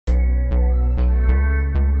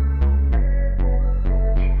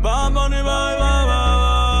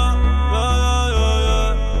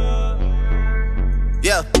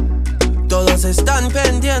están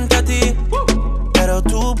pendientes a ti, pero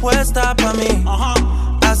tú puesta pa' mí,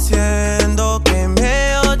 haciendo que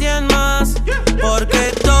me odien más,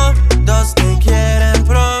 porque todos te quieren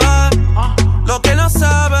probar. Lo que no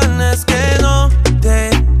saben es que no te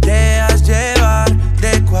dejas llevar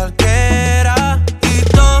de cualquiera, y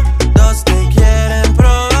todos te quieren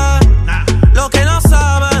probar. Lo que no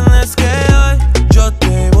saben es que hoy yo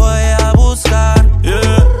te voy a buscar.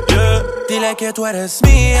 Dile que tú eres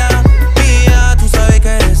mía, mía, tú sabes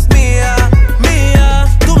que eres mía, mía.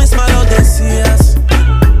 Tú misma lo decías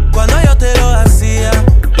cuando yo te lo hacía.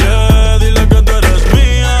 Dile que tú eres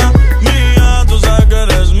mía, mía, tú sabes que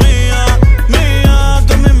eres mía, mía.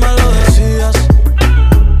 Tú misma lo decías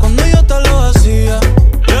cuando yo te lo hacía.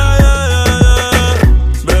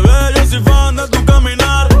 Bebé, yo soy fan de tu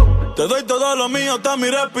caminar. Te doy todo lo mío hasta mi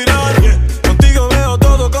respirar. Contigo veo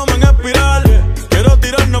todo como en espiral. Quiero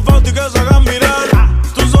tirarnos fotos y que se hagan mirar.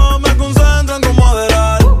 Tus ojos me concentran como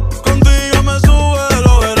adelar. Contigo me sube el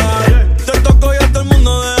overall. Te toco y hasta el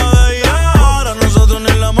mundo deja de girar. A nosotros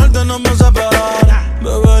ni la muerte nos va a separar.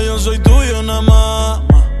 Bebé, yo soy tuyo nada más.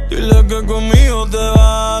 Dile que conmigo te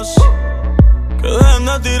vas. Que dejen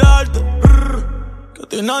de tirarte. Que a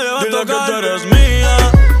ti nadie va a tocar. Dile que tú eres mía,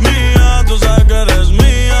 mía. Tú sabes que eres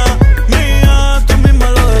mía, mía. Tú misma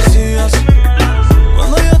lo decías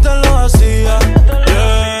cuando yo te lo hacía.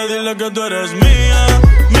 Dile que tú eres mía,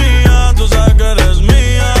 mía. Tú sabes que eres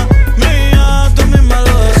mía, mía. Tú misma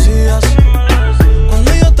lo decías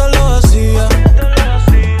cuando yo te lo hacía.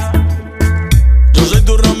 Yo soy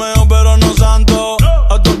tu Romeo pero no santo.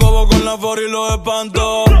 A tu bobo con la for y los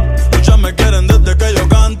espanto. Muchas me quieren desde que yo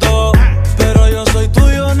canto, pero yo soy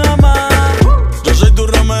tuyo nada más. Yo soy tu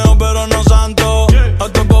Romeo pero no santo. A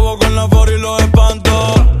tu bobo con la for y los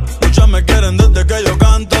espanto. Muchas me quieren desde que yo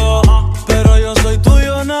canto, pero yo soy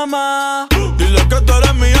tuyo nada más. Dile que tú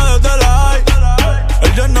eres mía desde la high.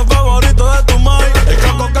 El yerno favorito de tu mai. El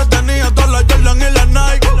caco que tenía todas las Jordan y las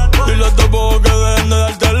Nike. Dile a tu bobo que dejen de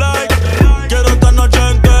darte like. Quiero esta noche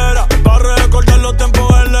entera para recordar los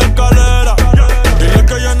tiempos en la escalera. Dile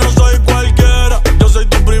que yo no soy cualquiera. Yo soy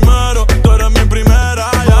tu primero, tú eres mi primera.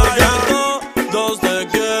 Porque todos te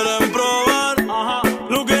quieren probar.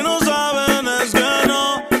 Lo que no saben es que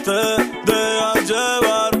no te dejas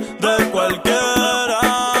llevar de cualquiera.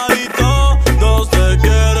 Y todos te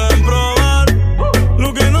quieren probar.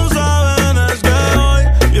 Lo que no saben es que hoy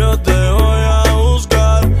yo te voy a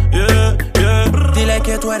buscar. Dile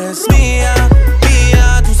que tú eres mía,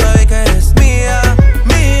 mía. Tú sabes que eres mía,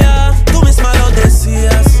 mía. Tú misma lo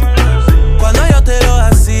decías cuando yo te lo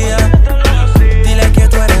hacía. Dile que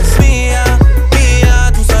tú eres mía,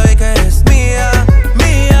 mía. Tú sabes que eres mía,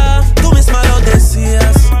 mía. Tú misma lo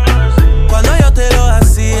decías cuando yo te lo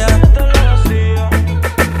hacía.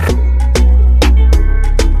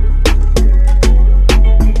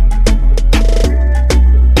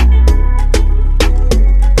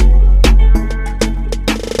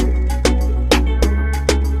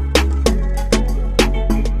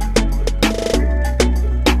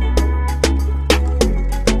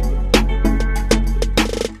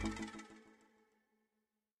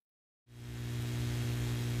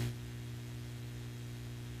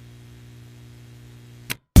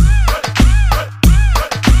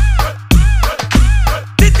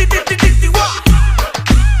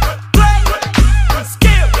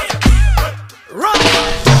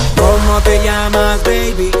 ¿Cómo te llamas,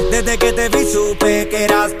 baby? Desde que te vi supe que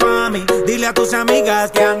eras pa' mí. Dile a tus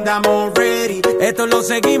amigas que andamos ready. Esto lo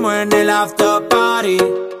seguimos en el after party.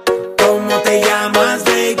 ¿Cómo te llamas,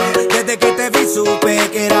 baby? Desde que te vi supe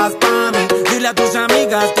que eras pa' mí. Dile a tus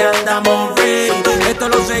amigas que andamos ready. Esto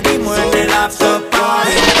lo seguimos en el after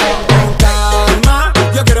party. Con calma,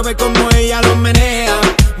 yo quiero ver cómo ella lo menea.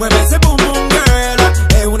 Mueve ese boom boom girl.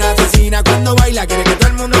 Es una asesina cuando baila, quiere que todo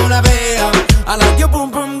el mundo la vea. I like your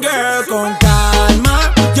boom boom girl. Con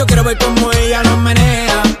calma, yo quiero ver cómo ella lo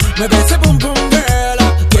menea. Mueve ese boom boom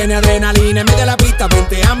girl. Tiene adrenalina en medio de la pista,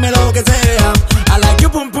 vente, hazme lo que sea. I like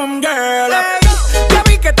your boom boom girl. Hey, ya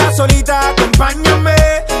vi que estás solita, acompáñame.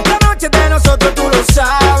 La noche de nosotros tú lo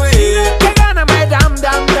sabes. Que gana me dam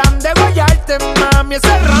dam dam de guayarte, mami.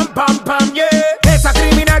 Ese ram pam pam, yeah. Esa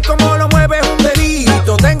criminal como lo mueve es un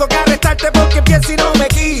delito. Tengo que arrestarte porque pienso y no me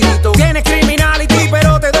quito. Tienes criminality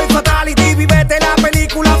pero te doy fatality. Vivete la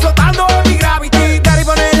película flotando en mi gravity. Daddy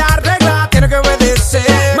pone la regla, tiene que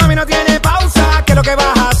obedecer. Mami no tiene pausa, ¿qué es lo que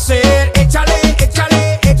vas a hacer? Échale,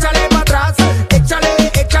 échale, échale pa' atrás.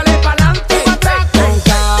 Échale, échale pa'lante, pa' atrás. Con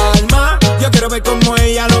calma, yo quiero ver cómo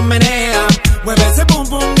ella lo menea. Mueve ese boom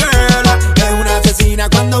boom girl. Es una asesina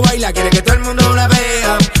cuando baila, quiere que todo el mundo la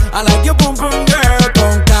vea. I like your boom boom girl.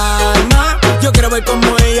 Con calma, yo quiero ver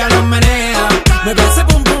cómo ella lo menea.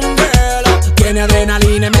 Tiene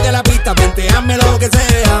adrenalina en medio de la pista, venteame lo que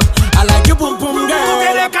sea. I like you, pum pum girl. Tú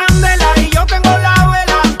tienes candela y yo tengo la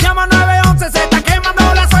vela. Llama 911, se está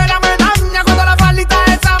quemando la suela. Me daña cuando la faldita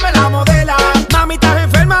esa me la modela. Mami, estás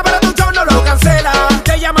enferma, pero tu show no lo cancela.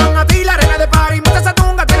 Te llaman a ti, la reina de party. Mucha esa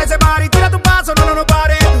tunga, tiene ese party. Tira tu paso, no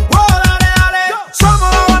pare. Oh, dale, dale.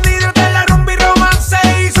 Somos los bandidos de la rumba y romance.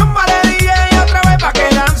 Y son de DJ otra vez pa' que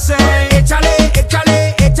lance. Échale,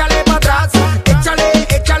 échale, échale pa' atrás. Échale,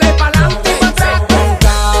 échale pa' adelante y pa' atrás. Con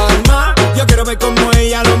calma, yo quiero ver cómo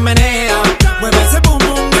ella lo menea. Mueve ese pum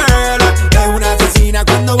pum girl. Es una asesina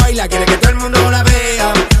cuando baila, quiere que todo el mundo la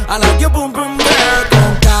vea. I like you, pum pum girl.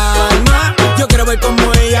 Con calma, yo quiero ver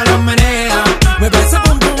cómo ella lo menea. Mueve ese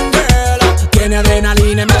pum pum girl. Tiene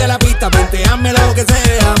adrenalina en medio de la pista, venteame lo que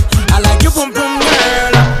sea. I like you, pum pum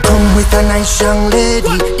girl. Come with a nice young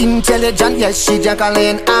lady, intelligent, yes, she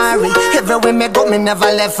Jacqueline N.O.R.E. Everywhere me go, me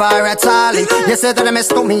never left her at all. You say that me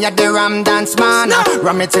stole me at the Ram Dance Man.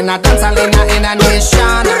 Ram it in a dance hall in a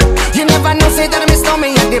nation. You never know, say that me stole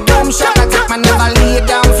me at the Boom Shop. I take my never lay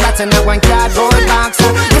down flat in a one cardboard box.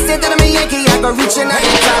 You say that me Yankee, I go reaching at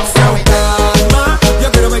the top. So calma,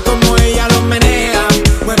 yo quiero ver cómo ella lo menea.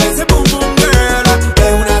 Mueve ese pum pum girl.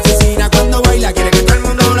 Es una asesina cuando baila, quiere que todo el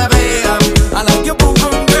mundo la vea. I like you, pum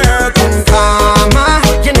pum girl. Con calma,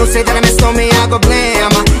 you know, say that me stole me, I go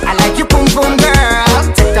blame. I like you, pum pum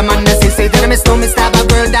girl. Take the man that say that me stole me, stab a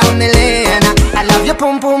girl down the lane. I love you,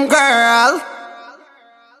 pum pum girl.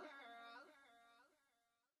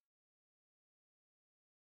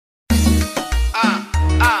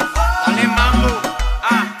 Dale mambo,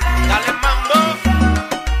 dale mambo.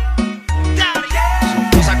 Son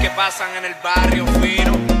cosas que pasan en el barrio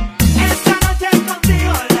fino. Esta noche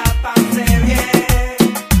contigo la pasé bien.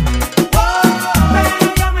 Pero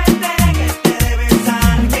yo me enteré que te debes a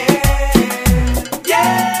alguien.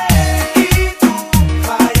 Y tú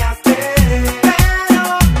fallaste,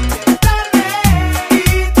 pero es tarde. Y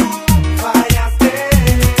tú fallaste,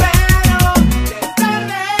 pero es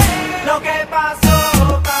tarde. Lo que pasó.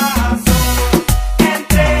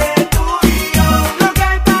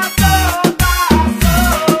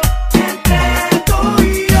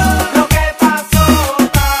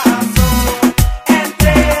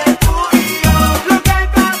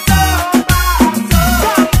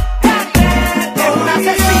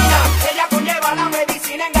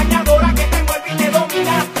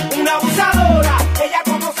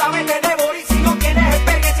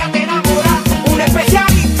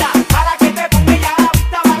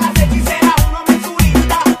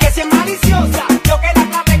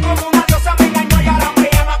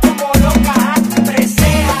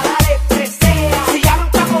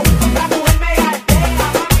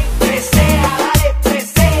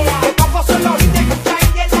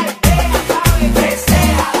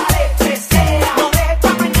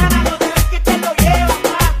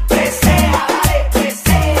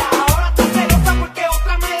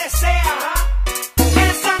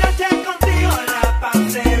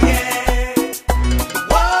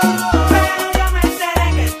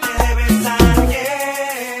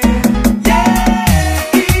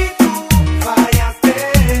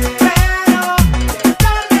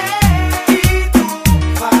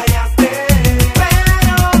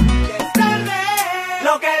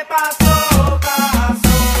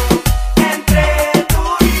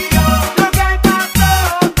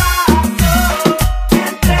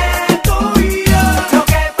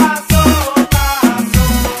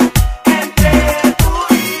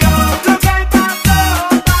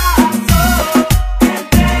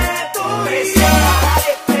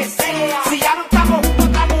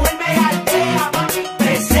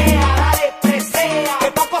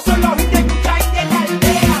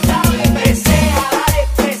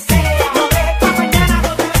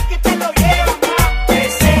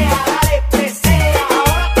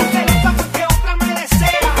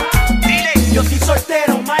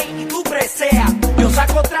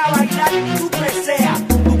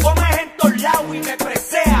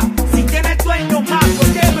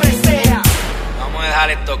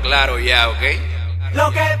 Claro ya, ¿ok?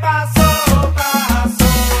 Lo que pasó, pasó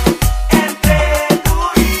entre tú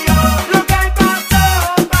y yo. Lo que pasó,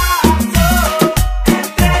 pasó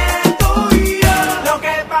entre tú y yo. Lo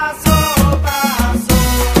que pasó, pasó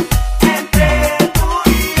entre tú y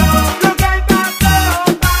yo. Lo que pasó,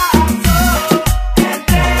 pasó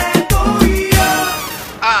entre tú y yo.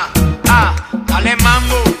 Dale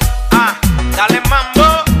mambo, dale mambo.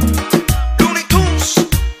 Looney Tunes.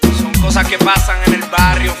 Son cosas que pasan en el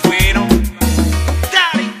barrio fino.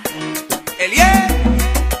 Daddy, el yeah.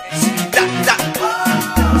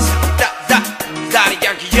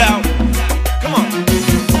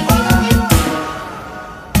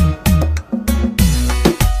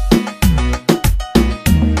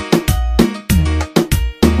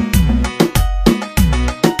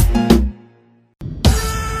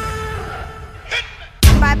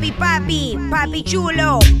 papi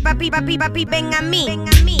chulo, papi, papi, papi, ven a mí.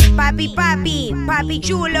 Papi, papi, papi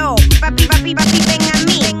chulo, papi, papi, papi, ven a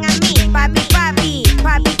mí. Papi, papi,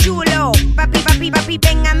 papi chulo, papi, papi, papi,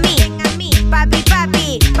 ven a mí. Papi,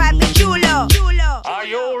 papi, papi chulo. Are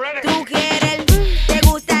you ready? Tú quieres el, te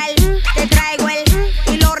gusta el, te traigo el,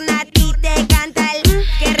 y Lorna a ti te canta el,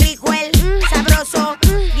 qué rico el, sabroso,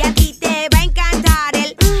 y a ti te va a encantar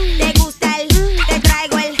el, te gusta el, te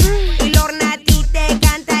traigo el, y Lorna a ti te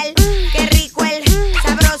canta el, qué rico el,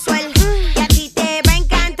 sabroso el, y a ti te va a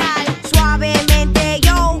encantar. Suavemente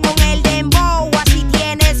yo con el dembow, así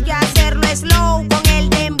tienes que hacerlo slow, con el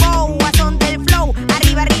dembow, a son del flow,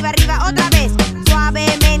 arriba, arriba, arriba, otra vez.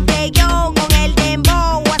 Suavemente yo con el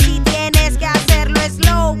dembow, así tienes que hacerlo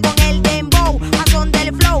slow, con el dembow, a son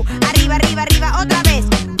del flow, arriba, arriba, arriba, otra vez.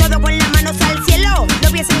 Todo con las manos al cielo,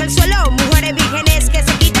 los pies en el suelo, mujeres vírgenes que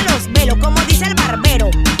se quiten los velos, como dice el barbero,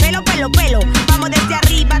 pelo, pelo, pelo, vamos desde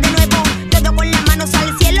arriba de nuevo. Todo con las manos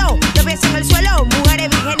al cielo, los pies en el suelo, mujeres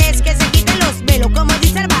vírgenes que se quiten los velos, como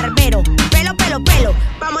dice el barbero, pelo, pelo, pelo,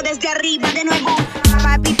 vamos desde arriba de nuevo.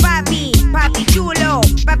 Papi, papi, papi chulo,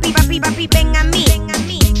 papi, papi, papi, ven a mí.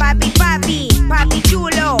 Papi, papi, papi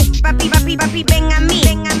chulo, papi, papi, papi, ven a mí.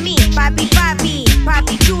 Papi, papi,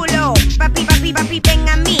 papi chulo, papi, papi, papi, ven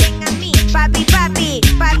a mí. Papi, papi,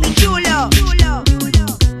 papi chulo.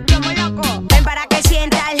 Como loco, ven para que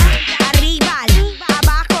sientas arriba,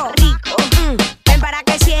 abajo, rico. Ven para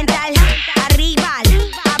que sientas arriba,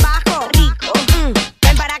 abajo, rico.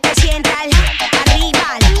 Ven para que sientas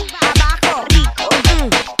arriba, abajo, rico.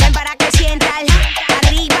 Ven para que sientas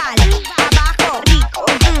arriba, abajo, rico.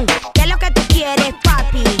 ¿Qué es lo que tú quieres,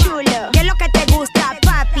 papi? Chulo. ¿Qué es lo que te gusta,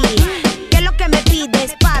 papi? ¿Qué es lo que me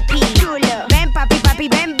pides, papi? Chulo. Ven, papi, papi,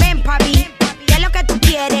 ven, ven, papi. ¿Qué es lo que tú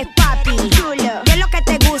quieres, papi? Chulo. ¿Qué es lo que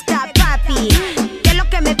te gusta, papi? ¿Qué es lo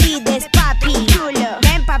que me pides, papi? Chulo.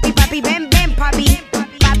 Ven, papi, papi, ven, ven, papi.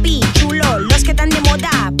 Papi, chulo, los que están de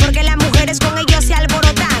moda, porque las mujeres con ellos se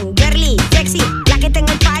alborotan. Girly, sexy, la que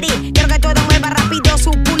tenga el party. Quiero que todo mueva rápido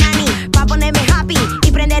su punani, pa' ponerme happy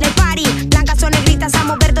y prender el party. Blancas o negritas a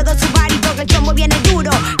mover todo su body, porque el chombo viene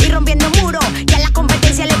duro y rompiendo muro. Y a la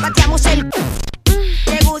competencia le pateamos el.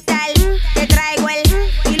 Te gusta el, te traigo el,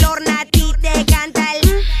 y Lorna a ti te canta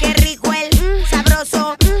el, qué rico el,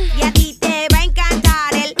 sabroso, y a ti te va a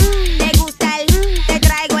encantar el. Te gusta el, te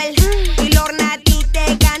traigo el, y Lorna a ti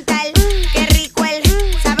te canta el, qué rico el,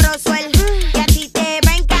 sabroso el, y a ti te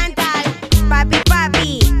va a encantar. Papi,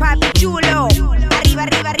 papi, papi chulo, arriba,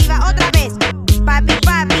 arriba, arriba, otra vez. Papi,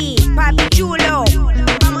 papi, papi chulo,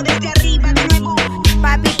 vamos desde arriba de nuevo.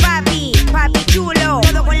 Papi, papi, papi chulo,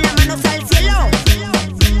 todo con las manos al cielo.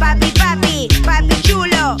 Papi, papi, papi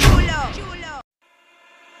chulo.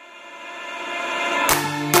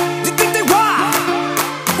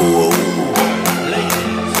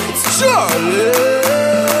 Charly.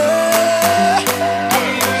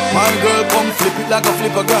 My girl, come flip it like a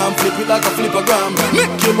flippergram, flip it like a flippergram.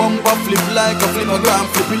 Make your bumper flip like a flippergram,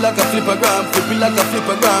 flip it like a flippergram, flip it like a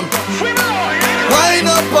flippergram. Wind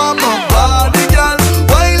up on my body, girl.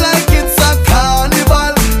 Wine like it's a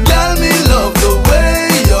carnival. Girl, me love the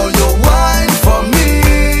way you wine for me.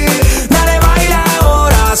 Dale, baila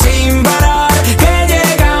ahora sin parar, que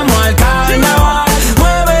llegamos al carnaval.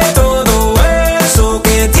 Mueve todo eso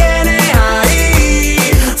que tienes ahí.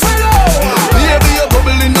 ¡Fuego! Baby, you're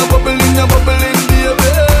bubbling, you're bubbling, you're bubbling,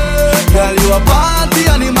 baby. Girl, you a party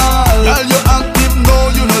animal. Girl, you active, no,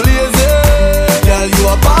 you no lazy. Girl, you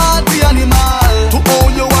a party animal. To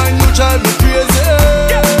all you wine, you drive me crazy.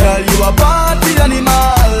 Girl, you a party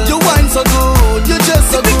animal. You wine so good, you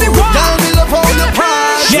just so good. Girl, me love how you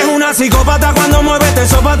party. Y es una psicópata cuando mueve este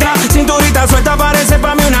eso para atrás. Cinturita suelta, parece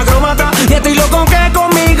pa' mí una acróbata. Y estoy loco que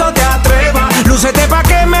conmigo te atrevas. Lúcete pa'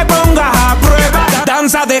 que me pongas a prueba.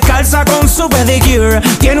 Danza descalza con su pedicure.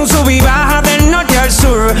 Tiene un sub y baja del norte al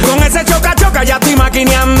sur. Con ese choca choca ya estoy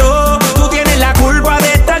maquineando. Tú tienes la culpa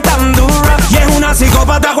de estar tan dura. Y es una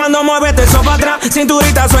psicópata cuando mueve este eso para atrás.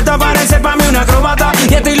 Cinturita suelta, parece pa' mí una acróbata.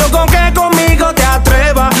 Y estoy loco que conmigo te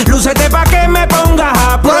atrevas. Lúcete pa' que me pongas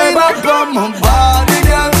a prueba. Wind up on my body,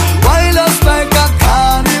 girl. Wind us like a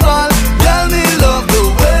carnival. Girl, me love the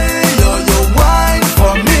way you wine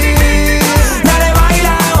for me. Dale,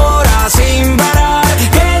 baila ahora sin parar,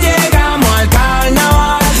 que llegamos al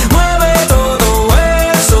carnaval. Mueve todo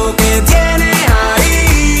eso que tienes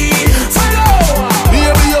ahí. ¡Fuego!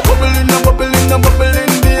 Baby, you're bubbling, you're bubbling, you're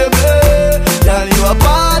bubbling, baby. Girl, you a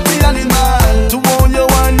party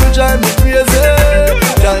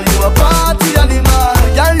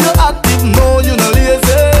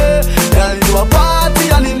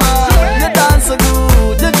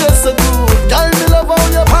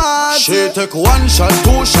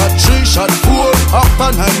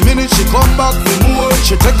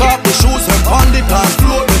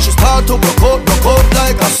start to broke out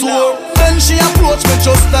like a sore. Then she approach me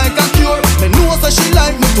just like a cure. Me know that she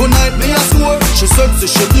like me tonight, me a score. She sexy,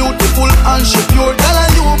 she beautiful and she pure. Tell her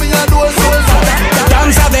you me a door soul.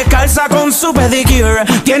 Danza descalza con su pedicure.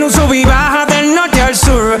 Tiene un sub y baja del norte al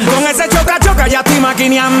sur. Con ese choca ya estoy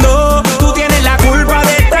maquineando. Tú tienes la culpa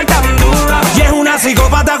de estar tan dura. Y es una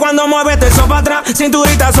psicópata cuando mueve eso para atrás.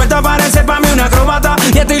 Cinturita suelta parece pa' mí una acróbata.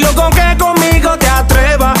 Y estoy loco que conmigo te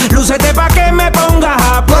atrevas. Lúcete pa' que me pongas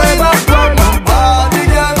a prueba. Body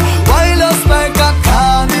girl, wind us like a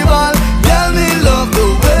carnival. Girl, me love the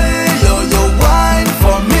way you wine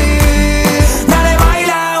for me. Dale,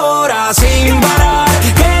 baila ahora sin parar,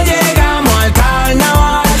 que llegamos al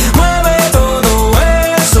carnaval. Mueve todo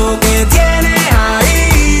eso que tienes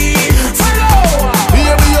ahí. ¡Fuego!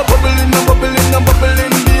 Baby, you're bubbling and bubbling and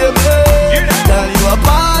bubbling, baby. Girl, you a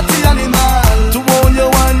party animal. To own your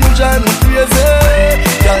wine, you drive me crazy.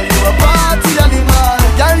 Girl, you a party animal.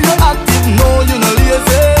 Girl, you active, no, you no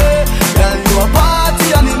lazy. Girl, you a party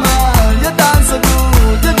animal. You dance so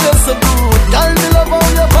good, you dress so good. Girl, me love how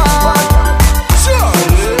you part. Sure.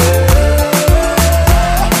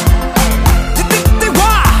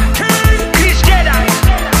 Chris Jedi,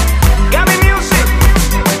 got me music.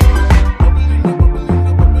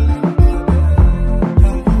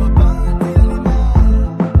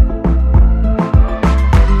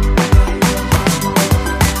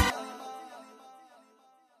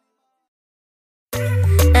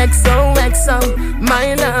 XOXO,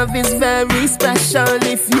 my love is very special.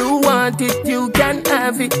 If you want it, you can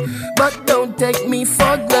have it, but don't take me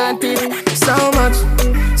for granted. So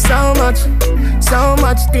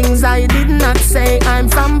much things I did not say. I'm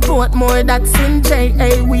from Portmore, that's in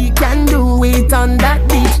JA. We can do it on that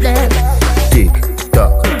beach there. Tick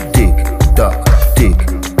tock, tick tock, tick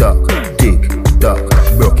tock, tick tock.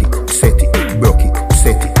 Broke it, set it, broke it,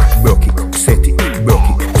 set it, broke it, set it,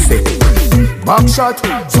 broke it, set it. Back shot,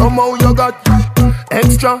 somehow you got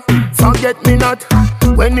extra. Forget me not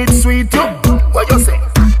when it's sweet. You, what you say?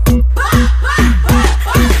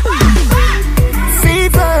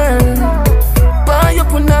 Fever, buy your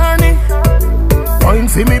punani. Wine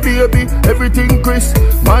for me, baby, everything crisp.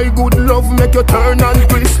 My good love make you turn and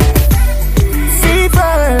crisp.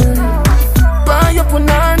 Fever, buy your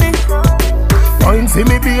punani. Wine for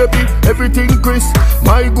me, baby, everything crisp.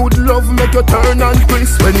 My good love make you turn and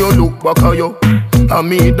crisp. When you look back at you, I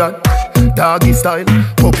mean that doggy style,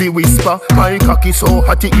 puppy whisper. My cocky so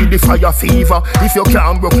hot it the fire fever. If you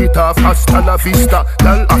can't broke it off, hasta la vista.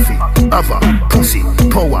 Girl, affy, ava, pussy,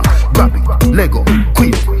 power, grab it, Lego,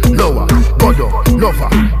 queen, lower, godo, lover,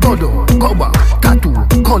 godo, cover, tattoo,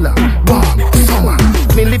 color, warm, summer.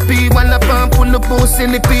 Millipede, wanna pump, pull up, pussy,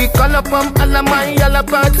 lippy, color pump, alla my, alla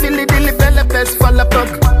part, silly dilly bella best, fall apart.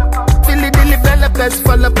 Silly dilly bella best,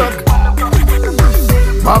 fall apart.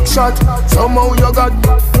 Back shot, somehow you got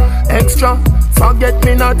extra. Forget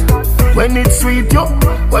me not when it's sweet, yo.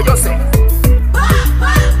 What you say?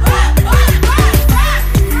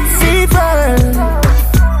 Fever,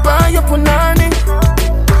 buy your punani.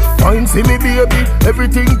 Wine for me, baby,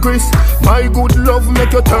 everything crisp. My good love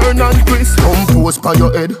make you turn and crisp. Compose by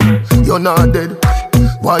your head, you're not dead.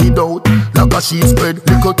 Wide out, like a sheet spread.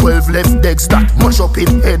 Little 12 left decks that mash up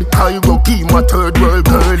in head. I go keep my third world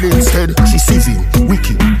girl instead. She civil,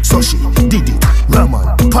 wicked, so she did it. Raman,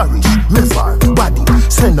 parish, river, body,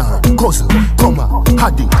 Selena, cousin, Coma,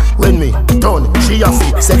 Haddy. When me done, she a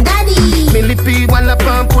fit, said Daddy. Millipede, wanna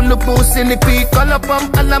pump, pull up, pussy, lippy, color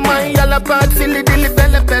pump, alla my, alla part, silly dilly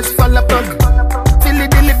bella best, fall apart. Silly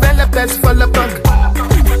dilly bella best, fall apart.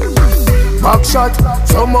 Back shot,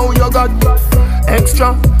 somehow you got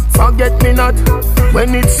extra. Forget me not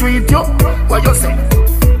when it's sweet, yo. What you say?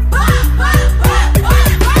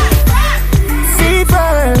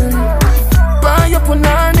 Fever, buy your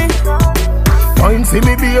punani. Wine for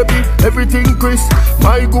me, baby, everything crisp.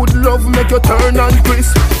 My good love make you turn and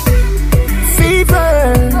crisp.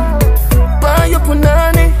 Fever, buy your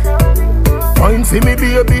punani. Wine for me,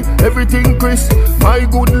 baby, everything crisp. My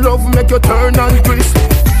good love make you turn and crisp.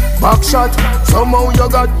 Back shot, somehow you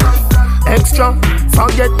got extra.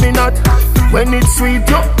 Forget me not when it's sweet,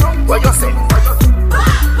 yo. What you say?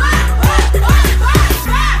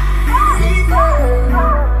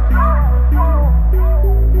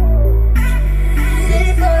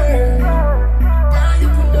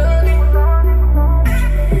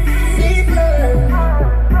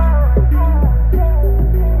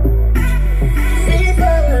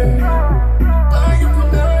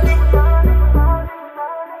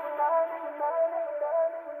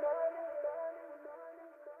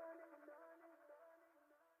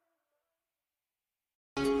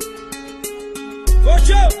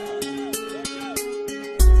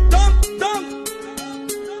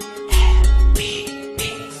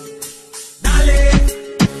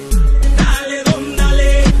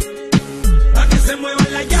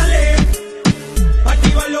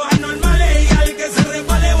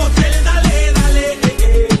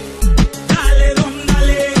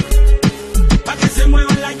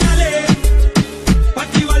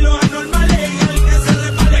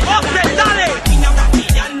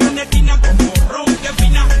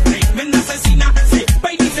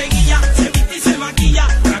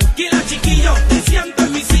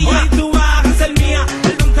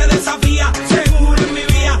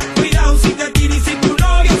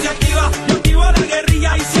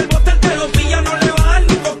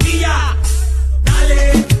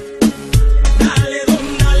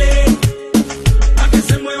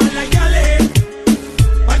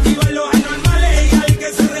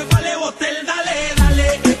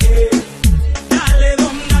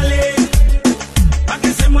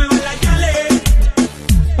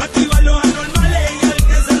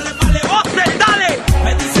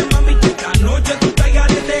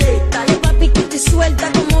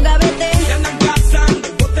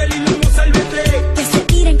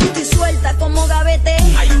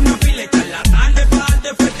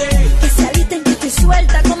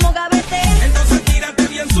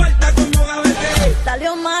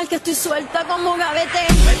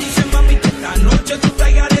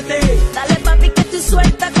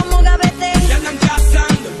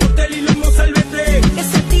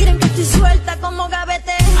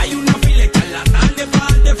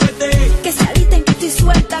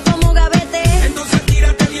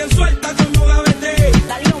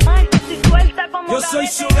 soy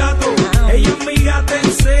su gato. Ella es mi gata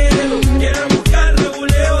en celo. Quiere buscar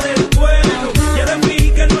reguleo del pueblo. Quiere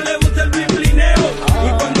fingir que no le gusta el biblineo. Y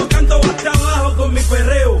cuando canto va hasta abajo con mi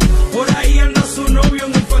perreo. Por ahí anda su novio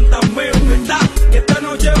en un fantasmeo. Que esta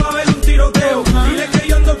noche va a haber un tiroteo. Dile que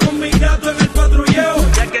yo ando con mi gato en el patrulleo.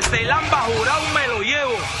 Ya que se lamba jurado me lo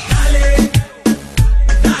llevo. Dale,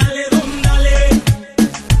 dale, don, dale.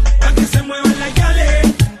 Pa' que se muevan las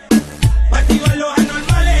yales. Pa' activar los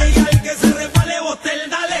anormales. Y al que se resbale botel,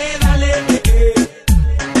 dale, dale.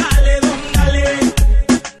 Dale, don, dale.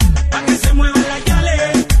 Pa' que se muevan las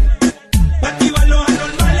yales. Pa' activar los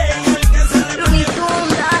anormales. Y al que se resbale botel,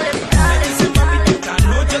 dale, dale. Me dicen papi que esta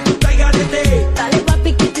noche tú estás garete. Dale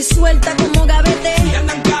papi que estoy suelta como gavete. Y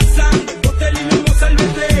andan cazando botel y mismo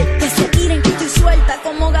salvete. Que se tiren que estoy suelta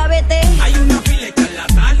como gavete. Hay una fila esta en la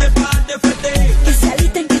tarde para darte frente. Que se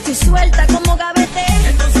alisten que estoy suelta como gavete.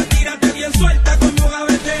 Entonces tírate bien suelta como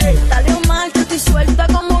gavete. Dale Omar que estoy suelta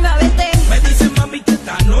como gavete. Me dicen mami que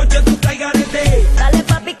esta noche tú estás garete. Dale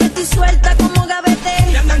papi que estoy suelta como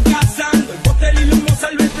gavete. Y andan cazando el botel y mismo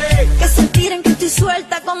salvete. Que se tiren que estoy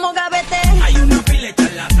suelta como gavete. Hay una fila esta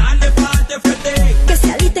en la tarde para darte frente. Que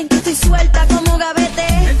se alisten que estoy suelta como gavete.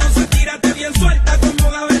 Entonces tírate bien suelta como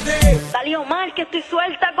gavete. Dale Omar que estoy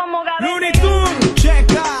suelta como gavete. Looney Tunes,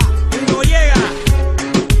 Chaka, no llega.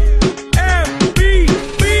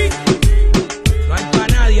 MVP. No hay pa'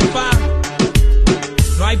 nadie, pa.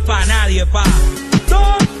 No hay pa' nadie, pa.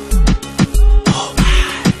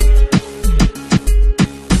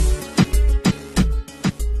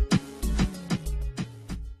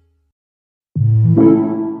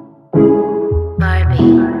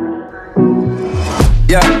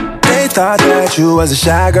 Yeah, they thought that you was a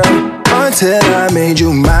shy girl until I made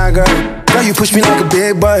you my girl. Girl, you pushed me like a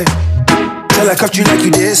big boy till I cuffed you like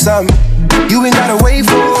you did something. You ain't gotta wait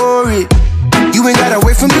for it. You ain't gotta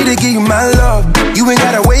wait for me to give you my love. You ain't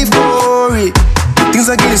gotta wait for it. Things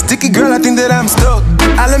are getting sticky, girl, I think that I'm stuck.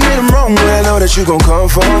 I'll admit I'm wrong, but I know that you gon' come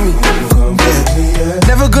for me. Yeah.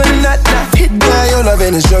 Never gonna not hit that, your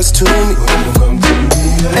loving is just to me.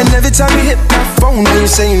 And every time you hit my phone, then you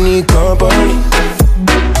say you need company.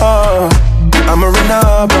 Oh, I'ma run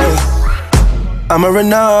up on you. I'ma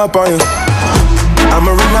run up on you.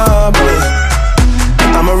 I'ma run up on you.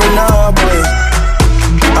 I'ma run up on you.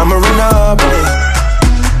 I'ma run up on you.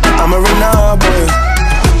 I'ma run up on you.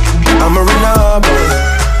 I'ma run up on you.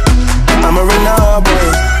 I'ma run up on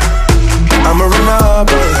you. I'ma run up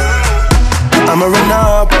on you. I'ma run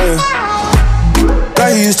up on you. Girl,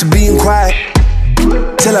 you used to being quiet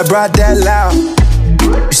till I brought that loud.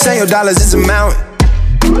 You say your dollars is a mountain,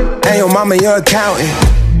 and your mama your accountant.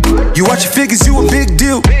 You watch your figures, you a big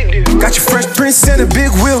deal. Got your fresh prints and a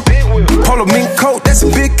big wheel. Polo mink coat, that's a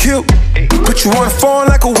big kill. Put you on the phone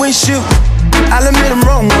like a windshield. I'll admit I'm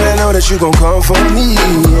wrong, but I know that you gon' come for me,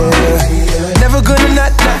 yeah. Never gonna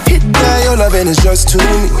not hit that, your loving is just to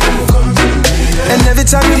me. And every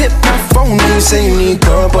time you hit my phone, you say you need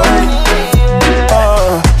company.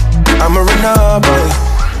 Oh, I'ma run up on you.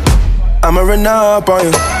 I'ma run up on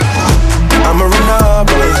you. I'ma run up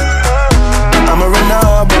on you. I'ma run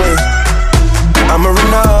up on you. I'ma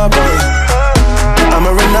run up on you. I'ma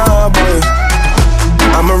run up on you.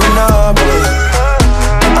 I'ma run up on you.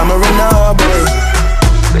 I'ma run up on you.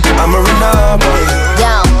 I'ma run up on you.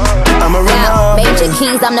 I'ma run up on you. Major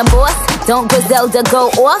keys, I'm the boss. Don't Griselda go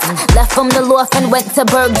off? Left from the loft and went to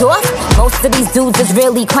Bergdorf. Most of these dudes is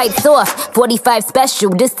really quite soft. 45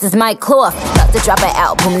 special, this is my cloth. About to drop an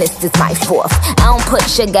album, this is my fourth. I don't put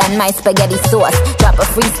sugar in my spaghetti sauce. Drop a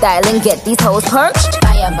freestyle and get these hoes perched.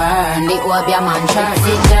 Fire burn, the orb, your man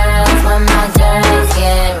Jersey girls, when my girls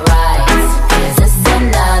get right. Is this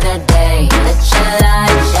another day? Let your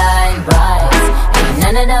light shine bright. Ain't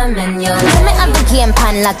none of them in your life. Trim it up the game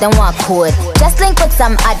pan like them walk code. Just link with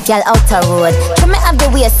some hot gal out the road. Trim it up the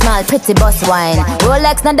waist small, pretty boss wine.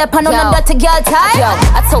 Rolex, not the pan on the dirty girl tie. Yo,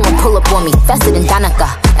 I told him pull up on me, faster than Danica.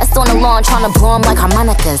 That's on the lawn, tryna blow him like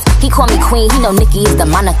harmonicas. He call me queen, he know Nicki is the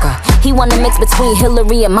moniker. He wanna mix between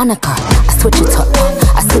Hillary and Monica. I switch it up,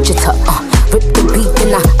 I switch it up, rip the beat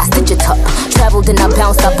and I stitch it up. Traveled and I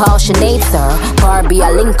bounced up all Sinead, sir. Barbie,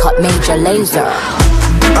 I link up Major Lazer.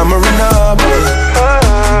 I'ma run up on you.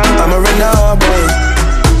 I'ma run up on you.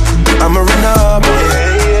 I'ma run up on you.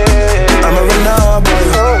 I'ma run up on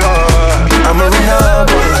you. I'ma run up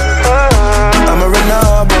on you. I'ma run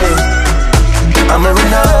up on you. I'ma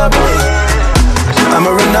run up on you. I'ma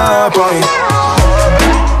run up on you.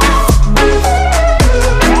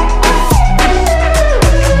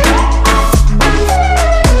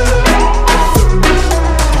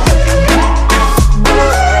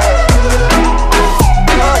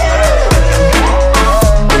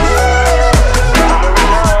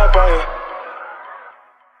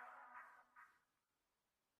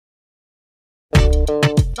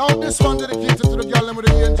 This one dedicated to the girl with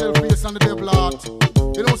the angel face and the devil heart.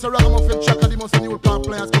 You know, so Ragamuffin Chaka, the most new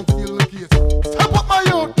Players come to deal with the case. Step up my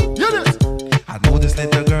youth, hear this. I know this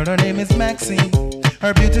little girl, her name is Maxine.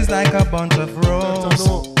 Her beauty's like a bunch of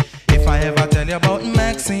roses. If I ever tell you about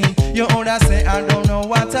Maxine, you older say I don't know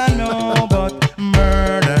what I know, but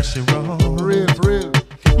murder she wrote. Real.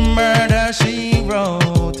 Murder she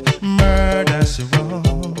wrote. Murder she wrote.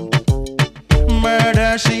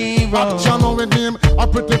 Murder she wrote. Action with him, a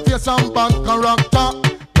pretty face and bad character.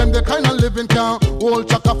 Them the kind of living can hold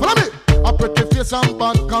Chaka. Follow me. A pretty face and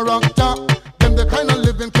bad character. Them the kind of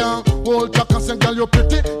living can hold Chaka. Say girl you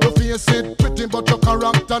pretty, your face it pretty, but your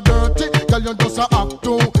character dirty. Girl you just a act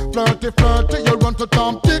too flirty. You run to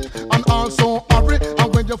Tom Dick and also hurry.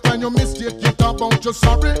 And when you find your mistake, you talk about you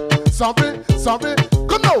sorry.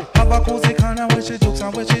 Come now. Have a cozy corner where she jokes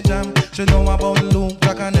and where she jam. She know about Luke,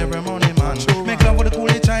 Jack and every money man. Make love with the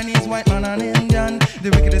coolie Chinese, white man and Indian. The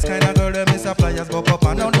wickedest kind of girl that miss a Pliers go up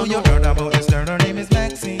and now do you heard about this girl? Her name is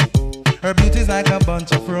Maxine. Her beauty's like a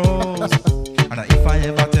bunch of roses. And if I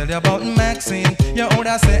ever tell you about Maxine, you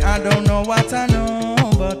older say I don't know what I know,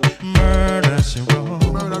 but murder she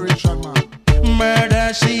wrote. Murderation man.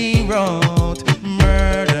 Murder she wrote.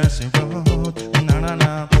 Murder she wrote.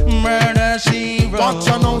 Na. Murder she wrote. Watch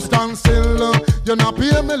you now stand still. You not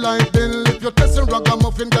pay me like bill. If you testing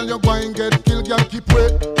ragamuffin, girl, you go and get killed. Girl, keep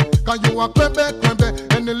wait. Cause you a crembe.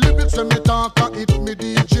 And the lyrics when me talk, it me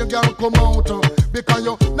DJ, girl, come out. Because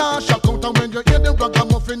you nah shock out. And when you hear the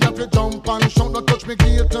ragamuffin, you have to jump and shout. Don't touch me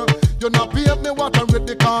gate. You not pay me what I read.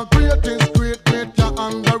 Because great is great, you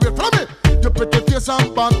underrate. Follow me. You pretty face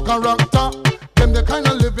and bad character. Them the kind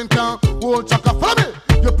of living can hold Chaka. Follow me.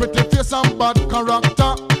 You pretty face and bad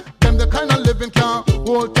character. Them the kind of living can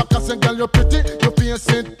hold Chaka. Say girl you pretty, you face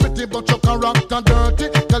it pretty, but your character dirty.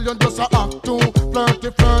 Girl you just a act too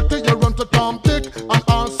flirty. You run to Tom Dick and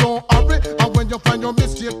also hurry. And when you find your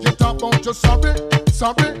mistake, you talk about you sorry.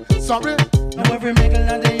 Now every middle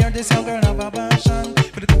of the year, this young girl have a passion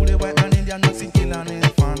for the coolie white man Indian mixing kill and his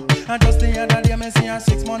fan. And just the other day, me see her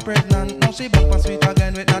 6 months pregnant. Now she back for sweet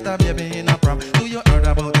again with not a baby in a prom. Do you heard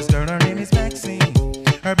about this girl? Her name is Maxine.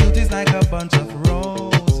 Her beauty's like a bunch of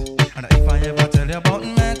roses. And if I ever tell you about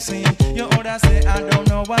Maxine, you older say I don't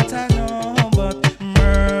know what I know, but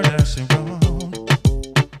murder she wrote.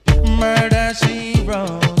 Murder she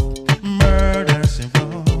wrote. Murder she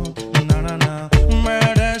wrote. Na.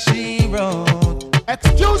 Murder she wrote.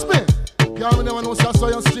 Excuse me. Y'all never know so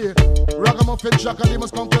you stay. Ragamuffin Chaka, they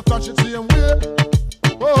must come to flash it same way.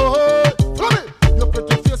 Oh, follow me. Your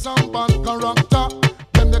pretty face and bad character.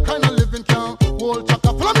 Them the kind of living can hold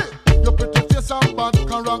Chaka. Follow me. Your pretty face and bad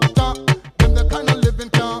character. Them the kind of living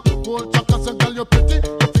can hold Chaka. So girl you pretty,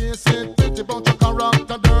 your face ain't pretty, but your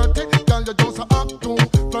character dirty. Girl you just a act too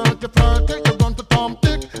flirty. You run to Tom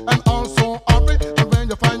Dick and also hurry. And when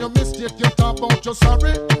you find your mistake, you talk about you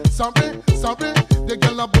sorry. The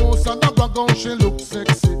girl a boss and a brag on, she look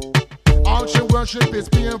sexy. All she worship is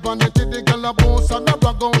pure vanity. The girl a boss and a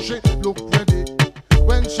brag on, she look ready.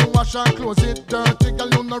 When she wash her clothes, it dirty, girl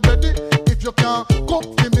you not ready. If you can't cook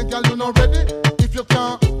for me, girl you not ready. If you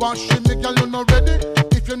can't wash for me, girl you not ready.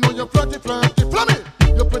 If you know you're flirty, follow me.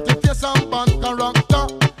 You pretty face and bad character.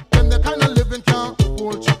 Then the kind of living can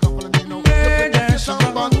hold Chaka. Follow me now. You pretty face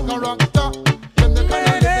and bad character. Then the kind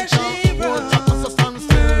of living can hold Chaka. So stand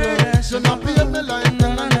still. You not pay me like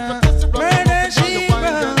then and if you test it right now, you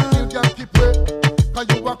find girl keep wait. Cause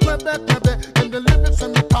you a crebe. And the lyrics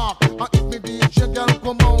when you talk. And if me DJ girl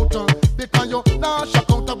come out. Because you nah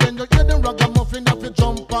shock out. When you hear the ragamuffin, if you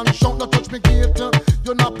jump and shout, don't touch me gate.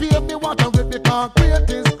 You not pay me what I read. Because great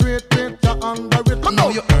is great, you underrate. Come now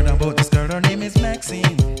you heard about this girl, her name is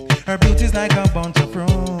Maxine. Her beauty's like a bunch of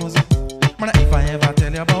roses. Man, if I ever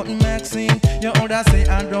tell you about Maxine, you older say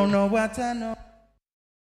I don't know what I know.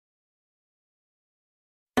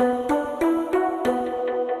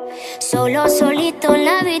 Solo, solito en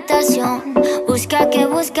la habitación. Busca que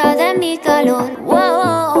busca de mi calor.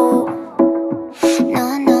 Wow.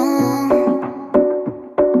 No.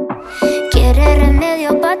 Quiere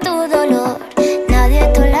remedio pa' tu dolor. Nadie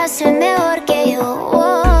te lo hace mejor que yo.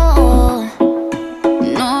 Wow.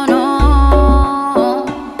 No.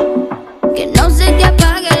 Que no se te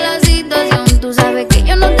apague la situación. Tú sabes que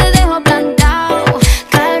yo no te dejo plantado.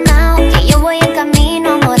 Calma, que yo voy en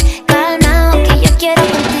camino, amor. Calma, que yo quiero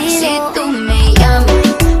contigo. Si tú me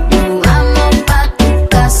llamas, nos vamos pa' tu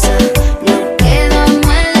casa. Nos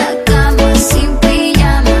quedamos en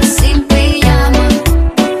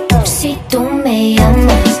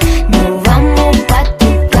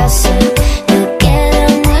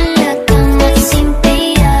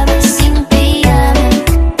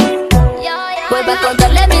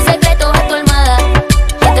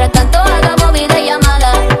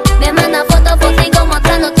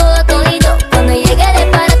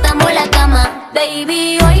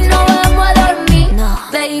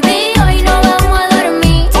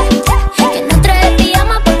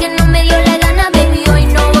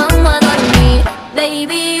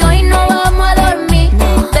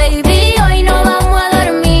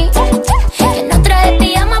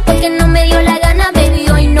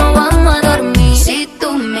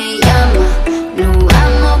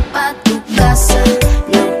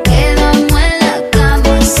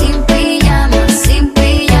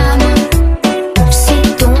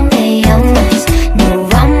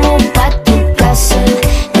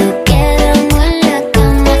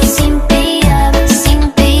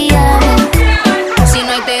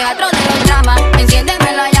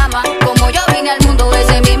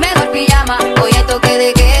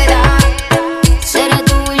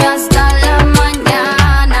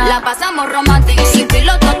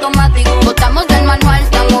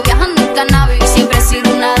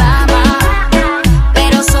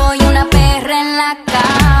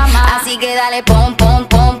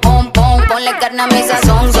Dale carne a mi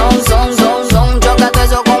sazón, son. Choca todo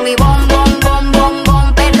eso con mi bom.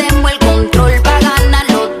 Perdemos el control pa' ganar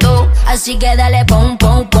los dos. Así que dale pom.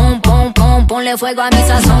 Ponle fuego a mi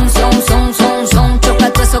sazón, son.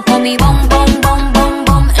 Choca todo eso con mi bom.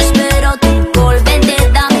 Espero tu call,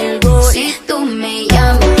 vente, dame el gol. Si tú me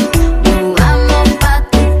llamas, nos vamos pa'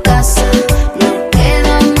 tu casa. Nos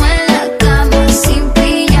quedamos en la cama, sin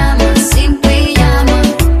pijama.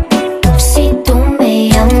 Si tú me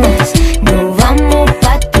llamas, nos vamos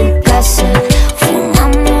pa' tu casa.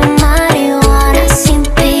 Fumamos marihuana, sin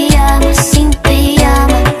pijama.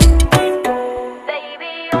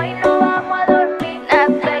 Baby, hoy no vamos a dormir,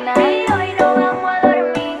 baby, hoy no vamos a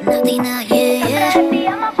dormir. Natti, yeah. Te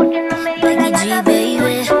llama porque no me dio la gana, baby,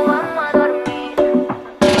 hoy no vamos a dormir.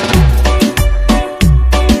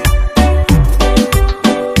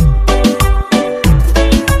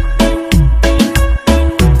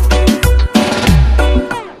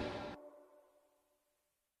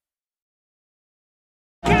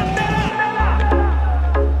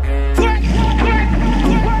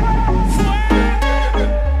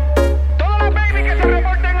 Todas las baby que se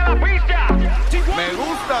reporten a la pista. Me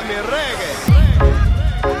gusta mi reggae.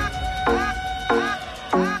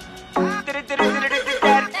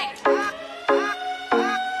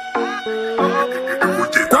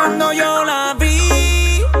 Cuando yo la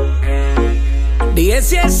vi, dije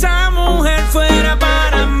si esa mujer fuera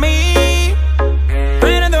para mí.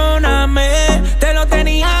 Perdóname, te lo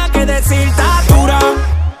tenía que decir. Está dura,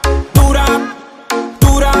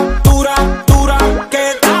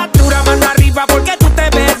 que está dura, mano arriba porque tú te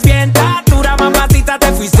ves bien. Está dura, mamacita,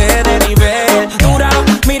 te fuiste de nivel. Dura,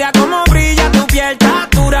 mira cómo brilla tu piel. Está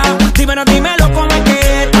dura, dímelo cómo es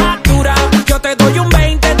que está dura. Yo te doy un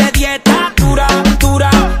 20 de 10. Está dura.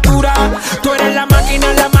 Tú eres la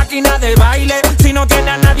máquina del baile. Si no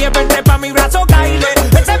tienes a nadie, vente pa' mi brazo, caile.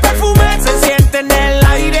 Ese perfume se siente en el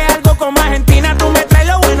aire. Algo como Argentina, tú me traes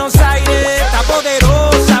los Buenos Aires. Está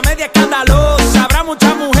poderosa, media escandalosa. Habrá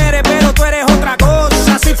muchas mujeres, pero tú eres otra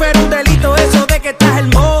cosa. Si fuera un delito eso de que estás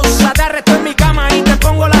hermosa, te arresto en mi cama y te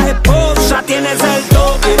pongo las esposas. Tienes el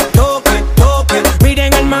toque.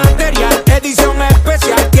 Miren el material, edición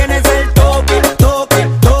especial. Tienes el toque.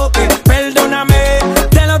 Perdóname,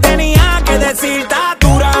 te lo tenía que decir. Está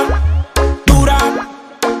dura,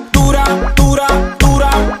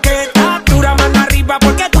 que está dura, mano arriba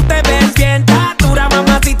porque tú te ves bien. Está dura,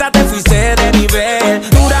 mamacita, te fuiste de nivel.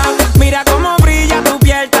 Dura, mira cómo brilla tu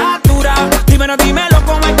piel. Está dura, dímelo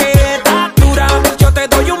cómo es que está dura. Yo te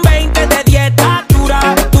doy un 20 de 10. Está dura.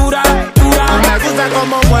 Me gusta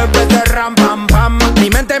cómo mueves de ram, pam, pam. Mi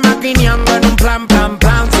mente maquineando en un plan.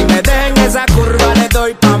 Si me dejen esa curva le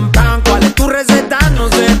doy pam. ¿Cuál es tu receta? No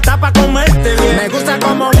sé, está pa' comerte bien. Me gusta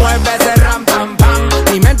cómo mueves de ram, pam.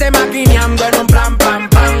 Mi mente maquineando en un plan.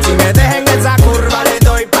 Si me dejen esa curva le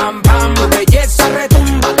doy pam. Tu belleza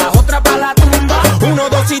retumba, la otra pa' la tumba. 1,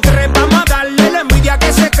 2 y 3, vamos a darle la envidia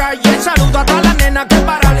que se calle. Saludo a todas las nenas que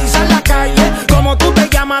paralizan la calle. Como tú te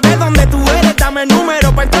llamas, de dónde tú eres, dame el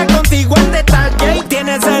número pa' entrar contigo en detalle. Y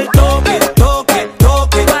tienes el toque.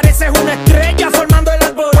 Pareces una estrella formando el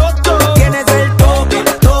alboroto. Tienes el toque.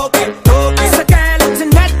 Se cae el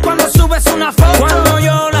internet cuando subes una foto. Cuando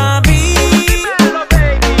yo la vi,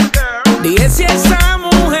 dije si esa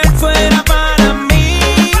mujer fuera para mí.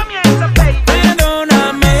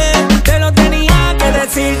 Perdóname, te lo tenía que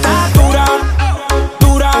decir. Está dura,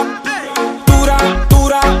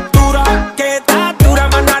 que está dura,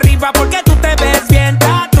 mano arriba porque tú te ves bien.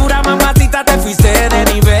 Está dura, mamacita, te fuiste de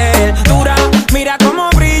nivel. Dura, mira cómo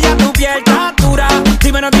brilla tu piel. Está dura,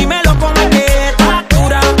 dímelo cómo es que está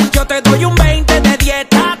dura. Yo te doy un 20 de 10.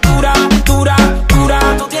 Está dura.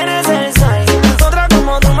 Tú tienes el size, otra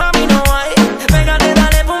como tu mami no hay. Pégate,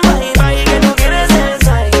 dale pum, bye, que tú tienes el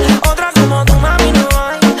size. Otra como tu mami no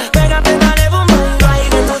hay. Pégate, dale pum, bye,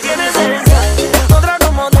 que tú tienes el size. Otra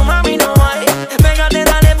como tu mami no hay. Pégate,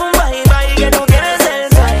 dale pum, bye, que tú tienes el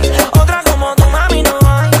size. Otra como tu mami no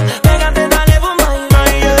hay. Pégate, dale pum,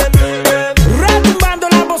 bye. Retumbando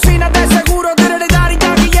las bocinas de seguro.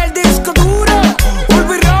 Taki y el disco duro.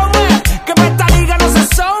 Urbi Rome, que pa' esta liga no se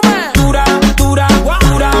asome. Dura.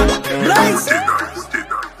 Blaze.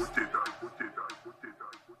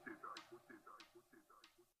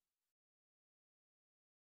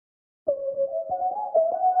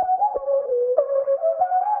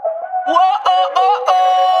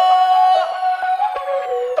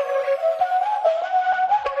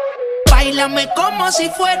 Báilame como si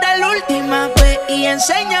fuera la última vez y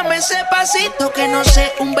enséñame ese pasito que no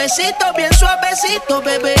sé, un besito bien suavecito,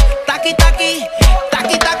 bebé. Taki,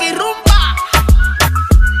 rumba.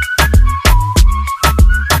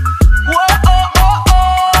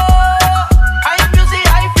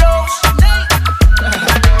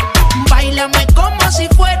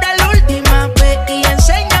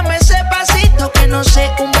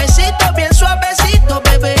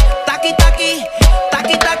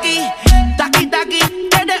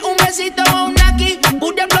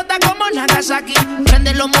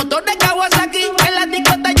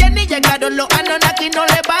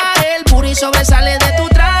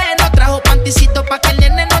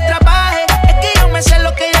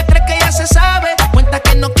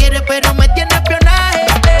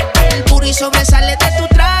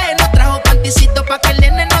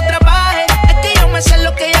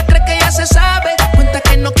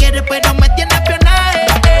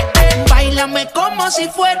 si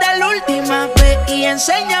fuera la última vez y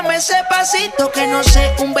enséñame ese pasito que no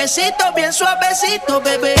sé, un besito bien suavecito,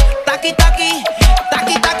 bebé. Taki, taki,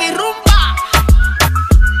 taki, taki, rumba.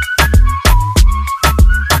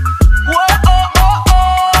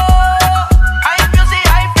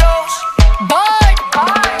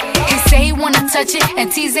 Touch it and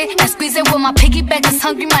tease it and squeeze it. With my piggyback is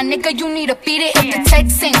hungry, my nigga, you need to feed it. If the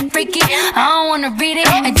text ain't freaky, I don't wanna read it.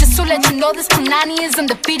 And just to let you know, this Punani is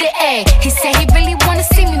undefeated. Ayy, he said he really wanna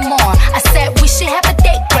see me more. I said we should have a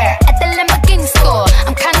date where at the Lamborghini store.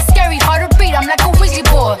 I'm kinda scary, hard to read, I'm like a Ouija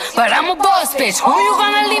board, but I'm a boss bitch. Who you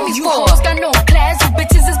gonna leave me for? Hoes got no class, you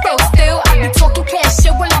bitches is broke still. I be talking cash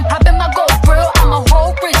shit while I'm popping my gold grill. I'm a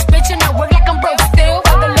whole rich bitch and I work like I'm broke still.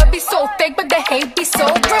 But the love be so fake, but the hate be so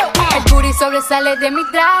real. El booty sobresale de mi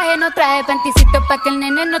traje. No traje panticito pa' que el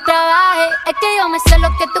nene no trabaje. Es que yo me sé lo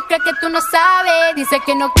que tú crees que tú no sabes. Dice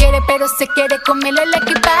que no quiere, pero se quiere comerle el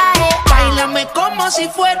equipaje. Báilame como si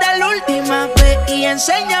fuera la última vez y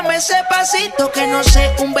enséñame ese pasito que no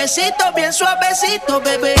sé, un besito bien suavecito,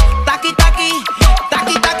 bebé. Taki, taki,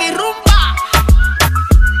 taki, taki, rumba.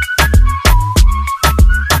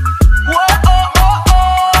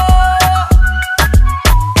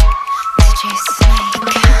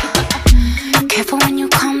 Careful when you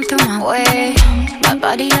come through my way. My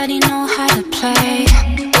body already know how to play.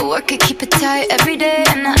 The work it, keep it tight every day.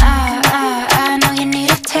 And I know you need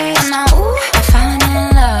a taste. And now, ooh, I'm falling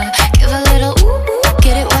in love. Give a little ooh,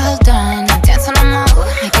 get it well done. Dancing on my ooh,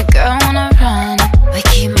 make a girl wanna run. We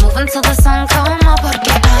keep moving till the sun come up. Porque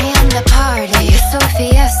I am the party. It's a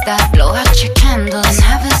fiesta. Blow out your candles and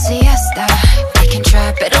have a siesta. We can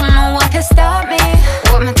try, but don't know what can stop me.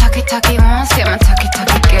 What my talkie wants, yeah, my talkie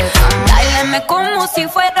gets on. Báilame como si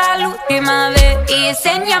fuera la última vez y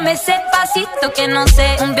enséñame ese pasito que no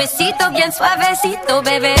sé, un besito bien suavecito,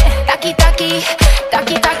 bebé. Taki, taki,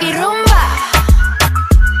 taki, taki, rumba.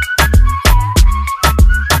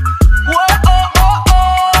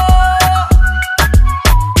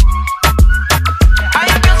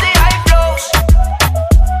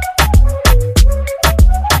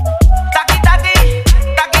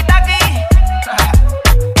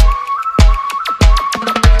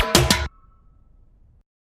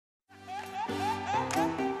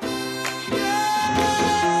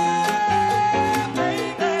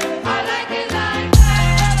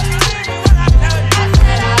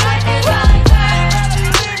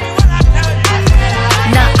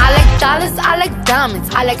 I like diamonds,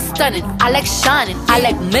 I like stunning, I like shining, I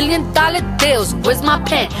like $1 million deals. Where's my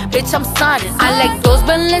pen? Bitch, I'm signing. I like those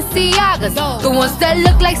Balenciagas, the ones that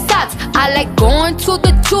look like socks. I like going to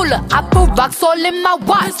the Chulo, I put rocks all in my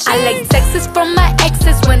watch. I like texts from my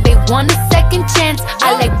exes when they want a second chance.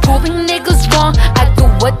 I like proving niggas wrong, I do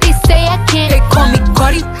what they say I can't. They call me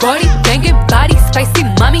Cardi, banging body, spicy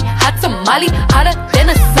mommy, hot tamale, hotter than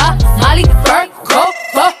a Somali. Virgo,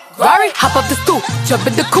 Ferrari, hop up the stoop, jump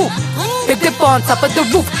in the coupe. Big dip on top of the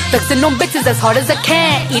roof, flexing on bitches as hard as I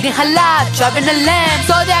can. Eating halal, driving a lamb.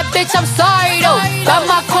 So that bitch, I'm sorry though. Got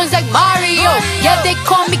my coins like Mario. Yeah, they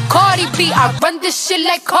call me Cardi B. I run this shit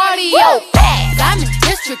like cardio. I'm in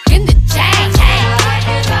district in the chain.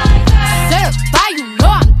 Certified, you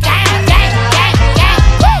know I'm gang, gang, gang,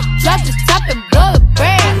 gang. Drop the top and blow the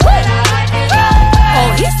brand.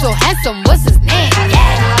 Oh, he's so handsome, what's his name?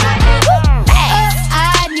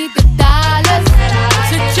 I need the dollars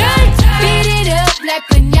to change. Beat it up like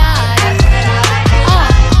piñata.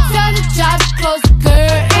 Tell the jobs, close the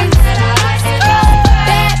curtains.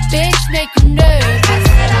 That bitch make you nervous.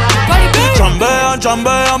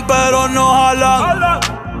 Chambean, pero no jalan.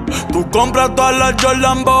 Tú compras todas las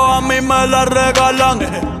Jordan, a mí me las regalan.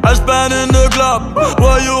 I spend in the club,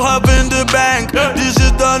 what you have in the bank. This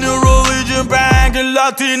is the new religion bank, el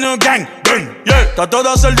Latino gang. Yeah, está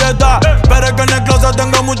toda servieta, pero es que en el closet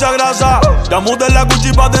tengo mucha grasa. Ya mudé la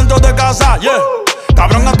Gucci pa' dentro de casa, yeah.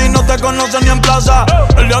 Cabrón, a ti no te conocen ni en plaza.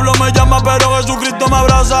 El diablo me llama, pero Jesucristo me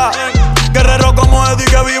abraza. Guerrero como Eddie,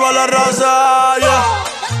 que viva la raza, yeah.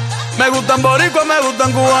 Me gustan boricua, me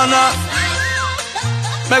gustan cubana.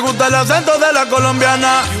 Me gusta el acento de la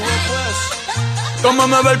colombiana. Como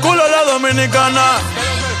me ve el culo la dominicana.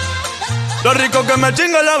 Lo rico que me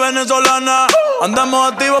chinga la venezolana.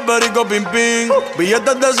 Andamos activos, perico, pim, pim.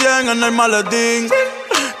 Billetes de 100 en el maletín.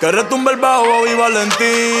 Que retumbe el bajo, Bobby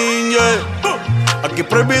Valentín, yeah. Aquí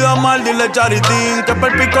prohibido amar, dile charitín. Que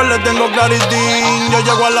per pico le tengo claritín. Yo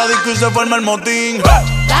llego a la disco y se forma el motín.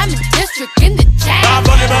 Diamond District in the chain.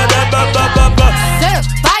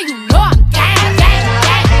 Certified, you know I'm gang, gang,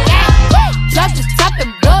 gang, gang. Drop the top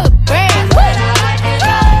and blow the brand.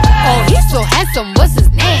 Oh, he's so handsome, what's his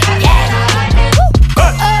name?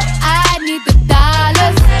 I need the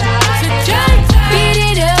dollars to change.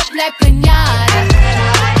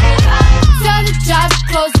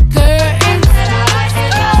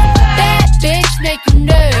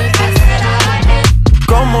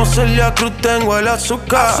 Celia Cruz tengo el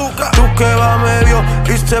azúcar. Tú que va medio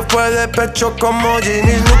y se fue de pecho como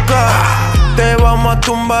Ginny Luca. Te vamos a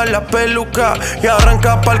tumbar la peluca y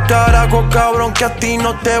arranca pa'l carajo, cabrón, que a ti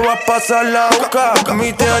no te va a pasar la boca.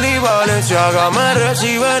 Mi tele y Valenciaga me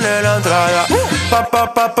reciben en la entrada.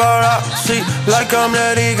 Sí, like I'm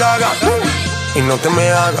Lady Gaga. Y no te me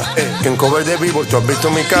hagas, que en cover de Billboard tú has visto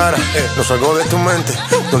mi cara. No salgo de tu mente,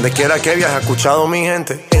 donde quiera que viajes, he escuchado mi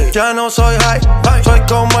gente. Ya no soy high, soy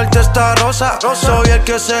como el Testarossa. Soy el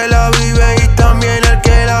que se la vive y también el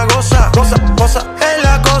que la goza. Es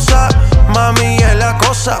la cosa, mami, es la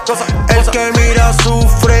cosa. El que mira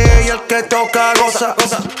sufre y el que toca goza.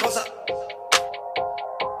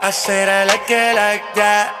 I said I like it like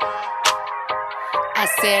that. I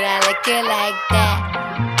said I like it like that.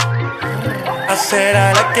 I said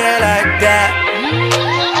I like it like that.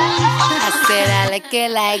 I said I like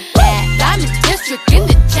it like that. I'm the district in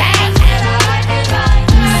the chain.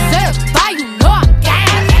 Certified, you know I'm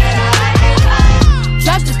gang.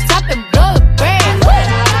 Drop the top and blow the brand.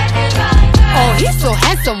 Oh, he's so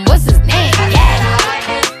handsome, what's his name? Yeah.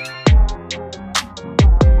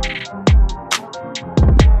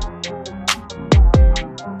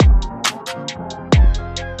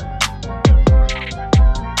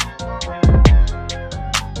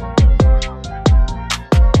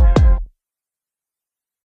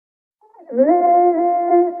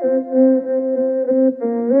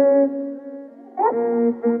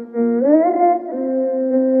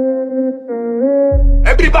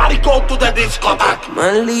 Everybody go to the discotheque.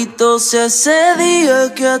 Maldito sea ese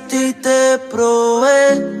día que a ti te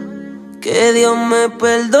probé. Que Dios me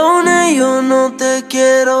perdone, yo no te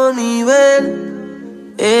quiero ni ver.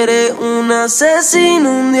 Eres un asesino,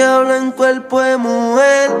 un diablo en cuerpo de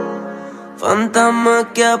mujer.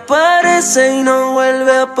 Fantasma que aparece y no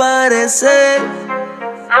vuelve a aparecer.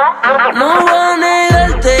 No voy a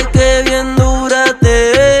negarte que bien dura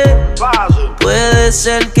te ves. Puede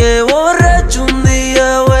ser que borracho un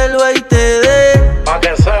día vuelva y te dé.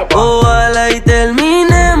 Ojalá y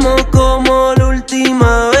terminemos como la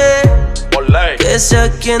última vez. Que sea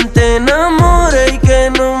quien te enamore y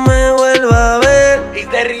que no me vuelva a ver. Y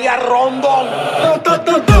te ría rondón.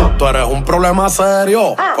 Tú eres un problema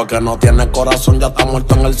serio, porque no tienes corazón, ya está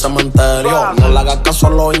muerto en el cementerio. No le hagas caso a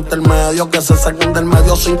los intermedios, que se saquen del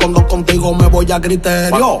medio. 5-2 contigo me voy a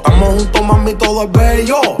criterio. Estamos juntos, mami, todo es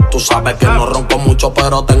bello. Tú sabes que no ronco mucho,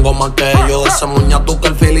 pero tengo más que yo. De ese muña tú que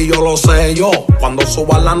el fili yo lo sé yo. Cuando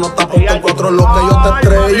subas la nota, ponte el 4 es lo que yo te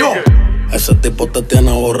estrello. Ese tipo te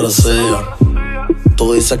tiene aborrecida.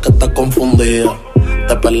 Tú dices que estás confundida.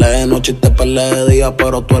 Te peleé de noche y te peleé de día,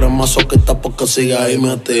 pero tú eres masoquista porque sigues ahí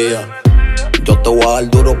metida. Yo te voy a dar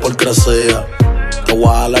duro por crecer. Te voy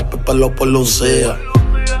a jalar el pelo por lucía.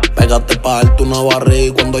 Pégate pa' darte una barriga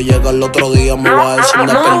y cuando llega el otro día me voy a decir de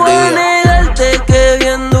perdida. No voy a negarte que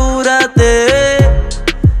bien dura te ves.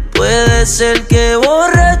 Puede ser que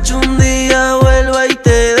borracho un día vuelva y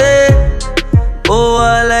te dé.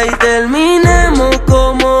 Ojalá y terminemos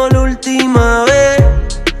como la última vez.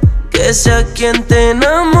 Que sea quien te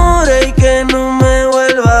enamore y que no me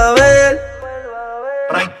vuelva a ver.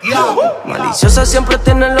 Maliciosa siempre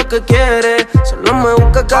tiene lo que quiere. Solo me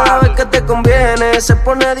busca cada vez que te conviene. Se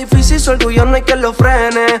pone difícil, su orgullo no hay que lo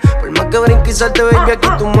frene. Por más que brinque y salte, baby, aquí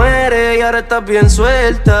tú mueres. Y ahora estás bien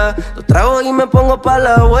suelta. Los trago y me pongo pa'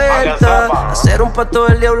 la vuelta. Hacer un pacto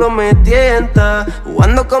del diablo me tienta.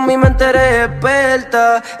 Jugando con mi mente eres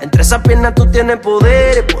experta. Entre esas piernas tú tienes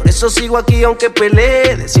poderes. Por eso sigo aquí aunque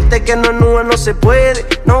pelee. Decirte que no es nube no se puede.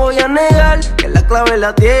 No voy a negar que la clave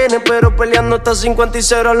la tiene, pero peleando hasta 50 y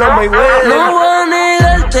 0 no me huele. No voy a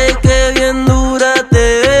negarte que bien dura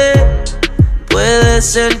te ves. Puede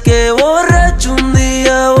ser que borracho un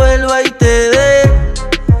día vuelva y te dé.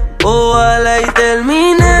 Ojalá y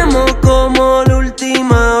terminemos como la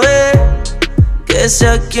última vez. Que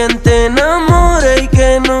sea quien te enamore y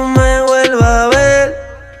que no me vuelva a ver.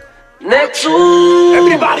 Nexus.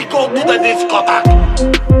 Everybody go to the discotheque.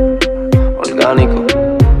 Orgánico,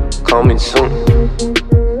 coming soon.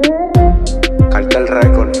 Kartel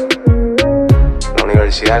Record. La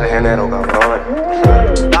Universidad del Género, cabrón.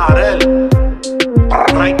 Darel.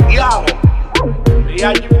 Raiteado. Y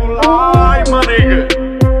allí por la ay, manique.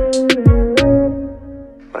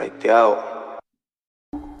 Raiteado.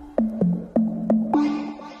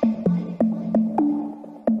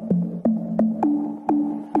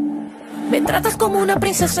 Me tratas como una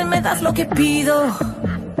princesa y me das lo que pido.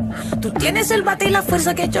 Tú tienes el bate y la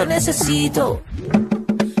fuerza que yo necesito.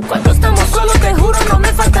 Cuando estamos solos te juro no me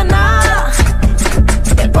falta nada.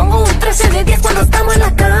 Te pongo un 13 de 10 cuando estamos en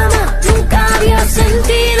la cama. Nunca había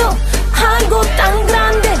sentido algo tan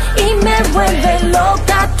grande y me vuelve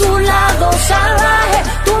loca tu salvaje.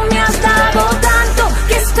 Tú me has dado tanto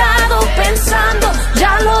que he estado pensando,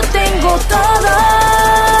 ya lo tengo todo.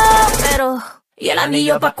 Pero, ¿y el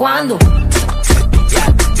anillo pa' cuándo?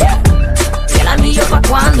 ¿Y el anillo pa'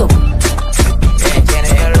 cuándo?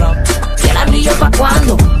 ¿Y el anillo pa'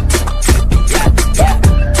 cuándo?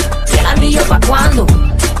 ¿Y el anillo pa' cuándo?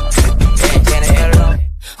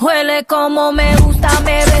 Huele como me gusta,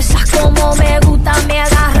 me besas como me gusta, me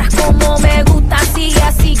agarras como me gusta, sigue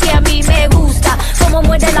así que a mí me gusta, como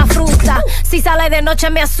muerde la fruta, si sale de noche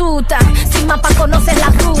me asusta, sin mapa conoces la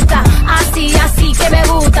ruta, así, así que me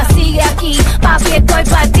gusta, sigue aquí, papi estoy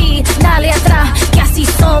pa' ti, dale atrás, que así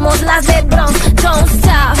somos las de Bronx, don't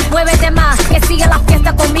stop, muévete más, que siga la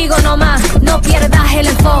fiesta conmigo nomás, no pierdas el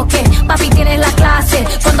enfoque, papi tienes la clase,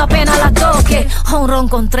 cuando apenas la toque, un ron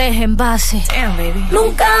con 3 envases. Damn, baby.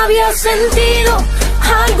 Nunca había sentido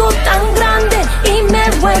algo tan grande y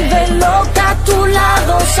me vuelve loca a tu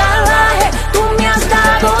lado salvaje. Tú me has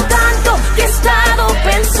dado tanto que he estado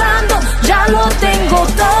pensando, ya lo tengo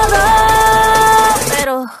todo.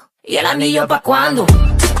 Pero, ¿y el anillo pa' cuándo?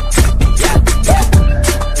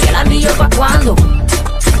 ¿Y el anillo pa' cuándo?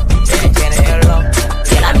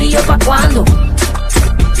 ¿Y el anillo pa' cuándo?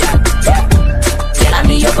 ¿Y el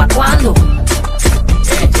anillo pa' cuándo?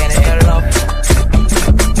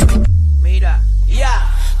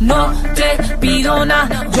 No te pido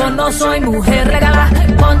nada, yo no soy mujer regalada.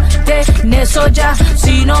 Ponte en eso ya,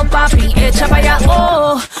 si no papi, echa pa' allá.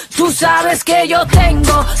 Oh, tú sabes que yo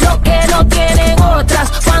tengo lo que no tienen otras.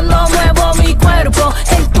 Cuando muevo mi cuerpo,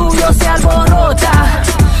 el tuyo se alborota.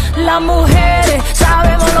 Las mujeres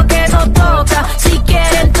sabemos lo que nos toca. Si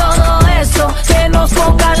quieren todo esto, que nos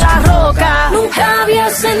pongan la roca. Nunca había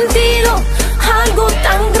sentido algo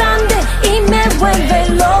tan grande y me vuelve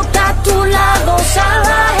loca a tu lado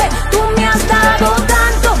salvaje. Tú me has dado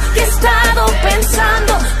tanto que he estado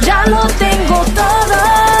pensando, ya lo tengo todo.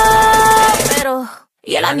 Pero,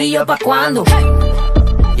 ¿y el anillo pa' cuándo?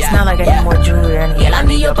 It's not like I need more jewelry or anything. ¿Y el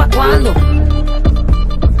anillo pa' cuándo?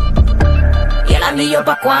 ¿Y el anillo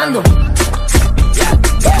pa' cuándo?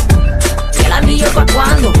 ¿Y el anillo pa'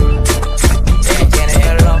 cuándo?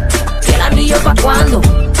 ¿Y el anillo pa' cuándo?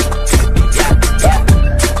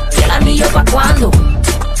 ¿Y el anillo pa' cuándo?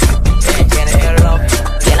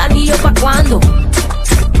 ¿Y el anillo pa' cuándo?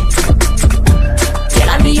 ¿Y el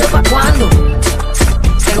anillo pa' cuándo?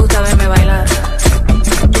 ¿Te gusta verme bailar?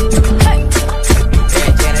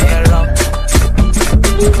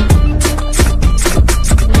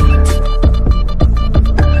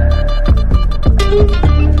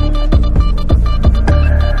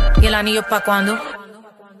 ¿Y el anillo pa' cuándo?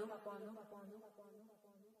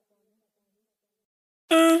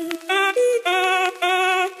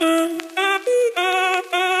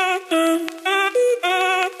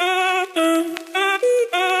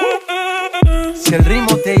 Si el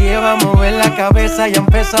ritmo te lleva a mover la cabeza, ya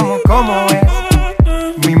empezamos como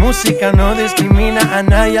es. Mi música no discrimina a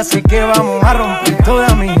nadie, así que vamos a romper.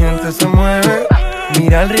 Toda mi gente se mueve,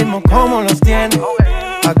 mira el ritmo como los tiene.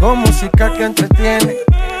 Hago música que entretiene.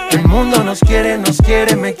 El mundo nos quiere,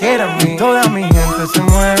 me quiere a mí. Toda mi gente se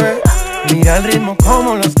mueve, mira el ritmo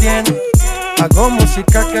como los tiene. Hago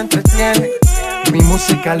música que entretiene. Mi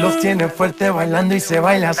música los tiene fuerte bailando y se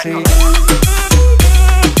baila así.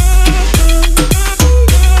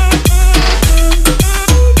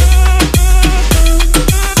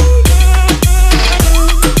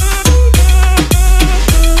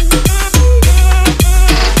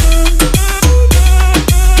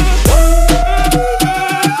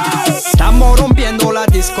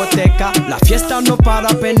 La fiesta no para,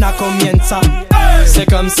 apenas comienza. C'est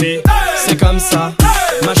comme si, c'est comme ça,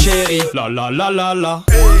 ma chérie. La la la la la.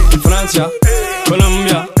 Francia,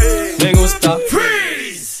 Colombia, me gusta.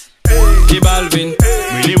 Freeze. Y Balvin,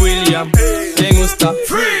 William, me gusta.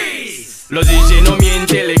 Freeze. Los DJ no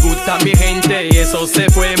mienten, le gusta mi gente y eso se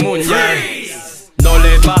fue muy bien. No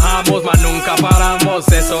le bajamos, mas nunca paramos,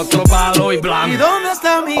 es otro palo y blanco. ¿Y dónde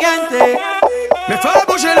está mi gente? Me fait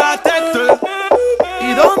bouger la tête.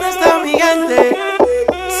 ¿Y dónde está mi gente?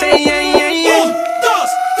 Say yeah, yeah, yeah. 1, 2,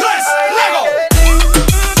 3, Lego.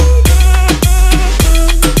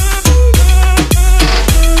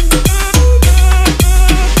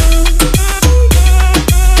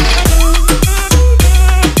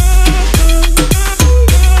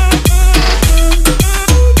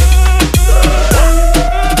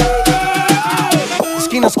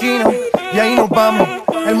 Esquina a esquina, y ahí nos vamos.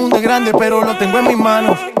 El mundo es grande, pero lo tengo en mis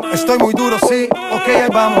manos. Estoy muy duro, sí, ok, ahí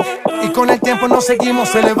vamos. Y con el tiempo nos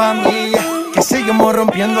seguimos elevando. Que seguimos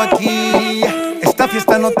rompiendo aquí. Esta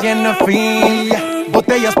fiesta no tiene fin.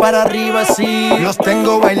 Botellas para arriba, sí. Los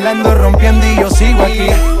tengo bailando, rompiendo y yo sigo aquí.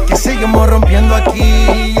 Que seguimos seguimos rompiendo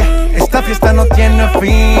aquí. Esta fiesta no tiene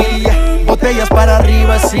fin. Botellas para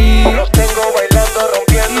arriba, sí. Los tengo bailando,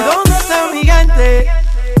 rompiendo. ¿Y dónde está mi gente?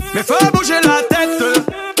 Me fue bouger la tête.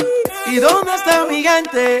 ¿Y dónde está mi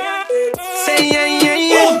gente? Say yeah, yeah,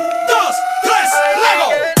 yeah. 1, 2, 3,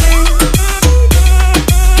 Lego.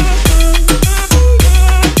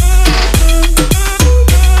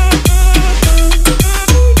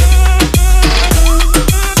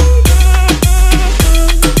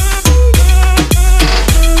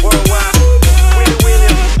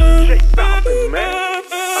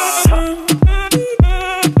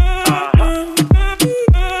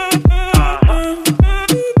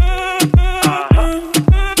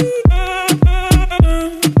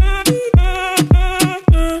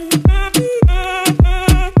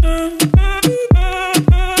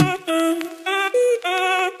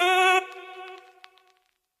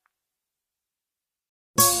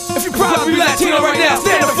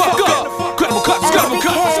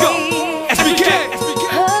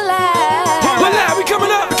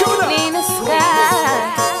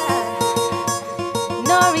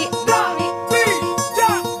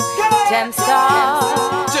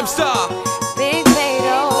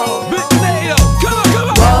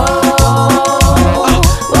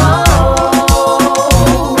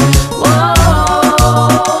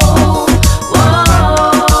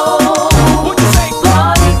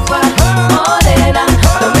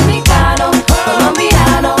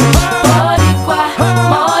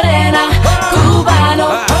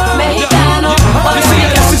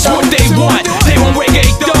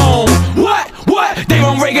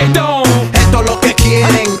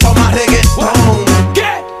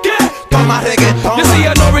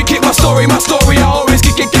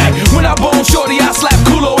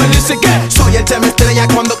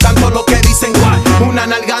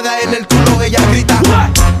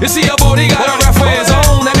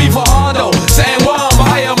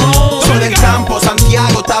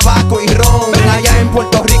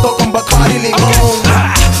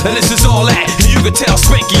 Tell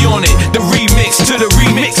Spanky on it, the remix to the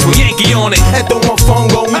remix with Yankee on it. Esto es un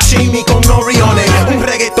mofongo, un chimi con N.O.R.E on it. Un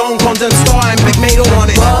reggaeton con N.O.R.E and Big Mato on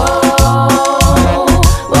it.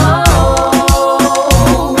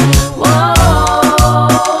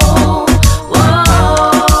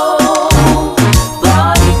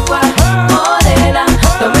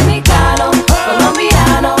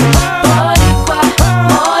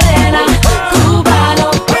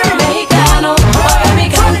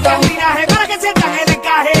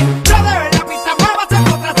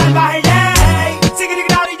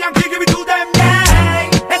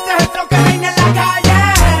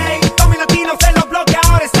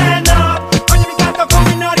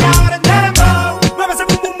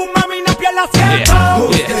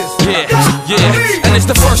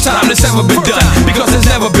 It's ever been done, because there's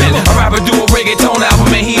never been a rapper do a reggaeton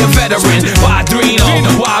album and he a veteran. Why Drino?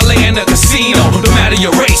 Why lay in the casino? No matter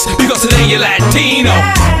your race, because today you're Latino.